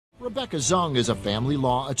Rebecca Zung is a family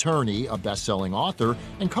law attorney, a best-selling author,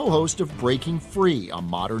 and co-host of Breaking Free, a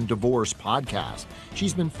modern divorce podcast.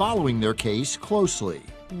 She's been following their case closely.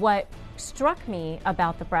 What struck me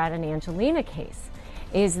about the Brad and Angelina case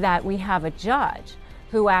is that we have a judge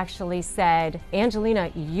who actually said,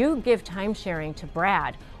 Angelina, you give time sharing to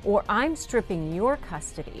Brad, or I'm stripping your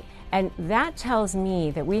custody. And that tells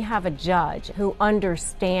me that we have a judge who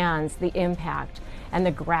understands the impact and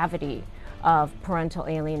the gravity of parental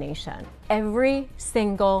alienation. Every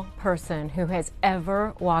single person who has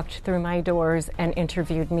ever walked through my doors and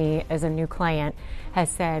interviewed me as a new client has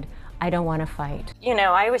said, I don't want to fight. You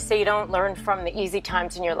know, I always say you don't learn from the easy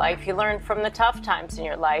times in your life, you learn from the tough times in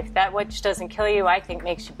your life. That which doesn't kill you, I think,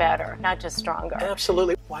 makes you better, not just stronger.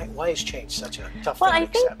 Absolutely. Why is change such a tough thing to accept? Well, I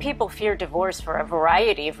think people fear divorce for a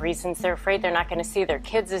variety of reasons. They're afraid they're not going to see their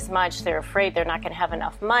kids as much. They're afraid they're not going to have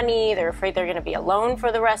enough money. They're afraid they're going to be alone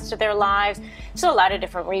for the rest of their lives. So a lot of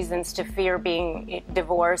different reasons to fear being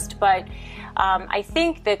divorced. But I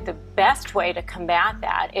think that the best way to combat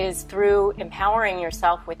that is through empowering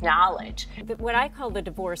yourself with knowledge. What I call the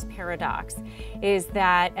divorce paradox is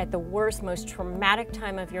that at the worst, most traumatic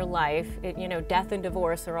time of your life, death and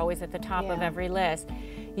divorce are always at the top of every list.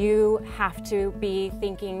 You have to be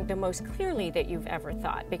thinking the most clearly that you've ever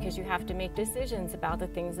thought, because you have to make decisions about the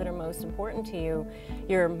things that are most important to you.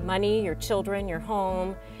 Your money, your children, your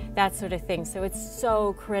home, that sort of thing. So it's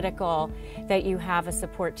so critical that you have a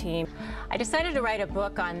support team. I decided to write a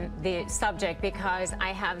book on the subject because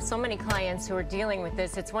I have so many clients who are dealing with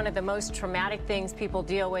this. It's one of the most traumatic things people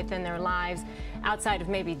deal with in their lives, outside of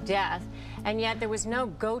maybe death, and yet there was no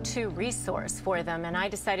go-to resource for them, and I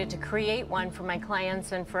decided to create one for my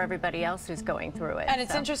clients and for everybody else who's going through it. And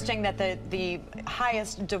it's interesting that the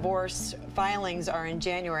highest divorce filings are in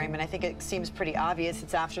January. I mean, I think it seems pretty obvious.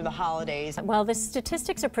 It's after the holidays. Well, the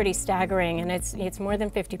statistics are pretty staggering, and it's more than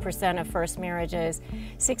 50% of first marriages,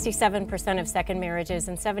 67% of second marriages,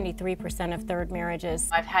 and 73% of third marriages.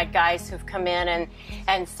 I've had guys who've come in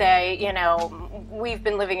and say, we've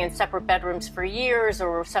been living in separate bedrooms for years,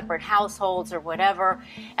 or separate households, or whatever,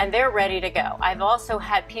 and they're ready to go. I've also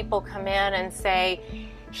had people come in and say,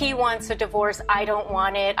 he wants a divorce, I don't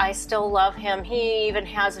want it, I still love him, he even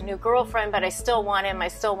has a new girlfriend, but I still want him, I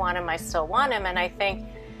still want him, I still want him. And I think,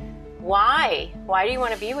 why? Why do you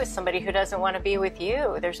want to be with somebody who doesn't want to be with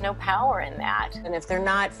you? There's no power in that. And if they're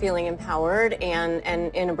not feeling empowered and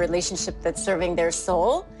in a relationship that's serving their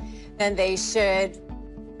soul, then they should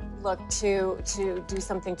look to do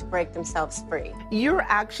something to break themselves free. You're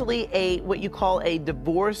actually what you call a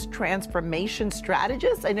divorce transformation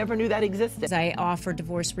strategist? I never knew that existed. I offer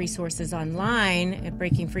divorce resources online at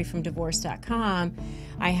breakingfreefromdivorce.com.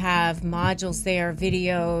 I have modules there,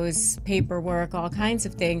 videos, paperwork, all kinds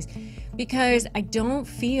of things, because I don't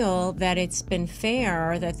feel that it's been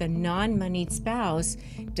fair that the non-moneyed spouse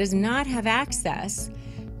does not have access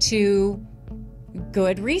to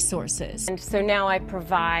good resources. And so now I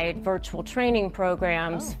provide virtual training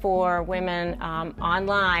programs for women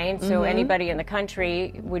online, so anybody in the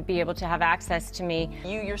country would be able to have access to me.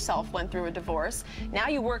 You yourself went through a divorce. Now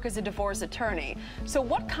you work as a divorce attorney. So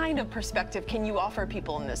what kind of perspective can you offer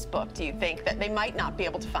people in this book, do you think, that they might not be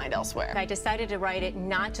able to find elsewhere? I decided to write it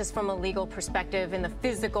not just from a legal perspective in the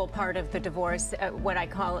physical part of the divorce, what I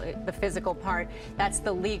call it, the physical part. That's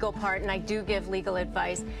the legal part, and I do give legal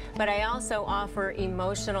advice, but I also offer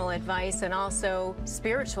emotional advice and also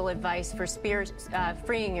spiritual advice for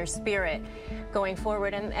freeing your spirit going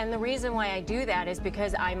forward. And the reason why I do that is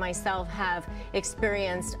because I myself have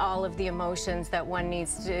experienced all of the emotions that one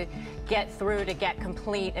needs to get through to get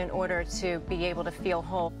complete in order to be able to feel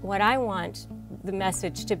whole. What I want the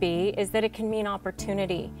message to be is that it can mean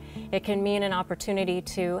opportunity. It can mean an opportunity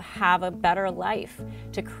to have a better life,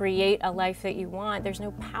 to create a life that you want. There's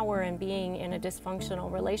no power in being in a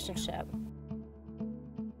dysfunctional relationship.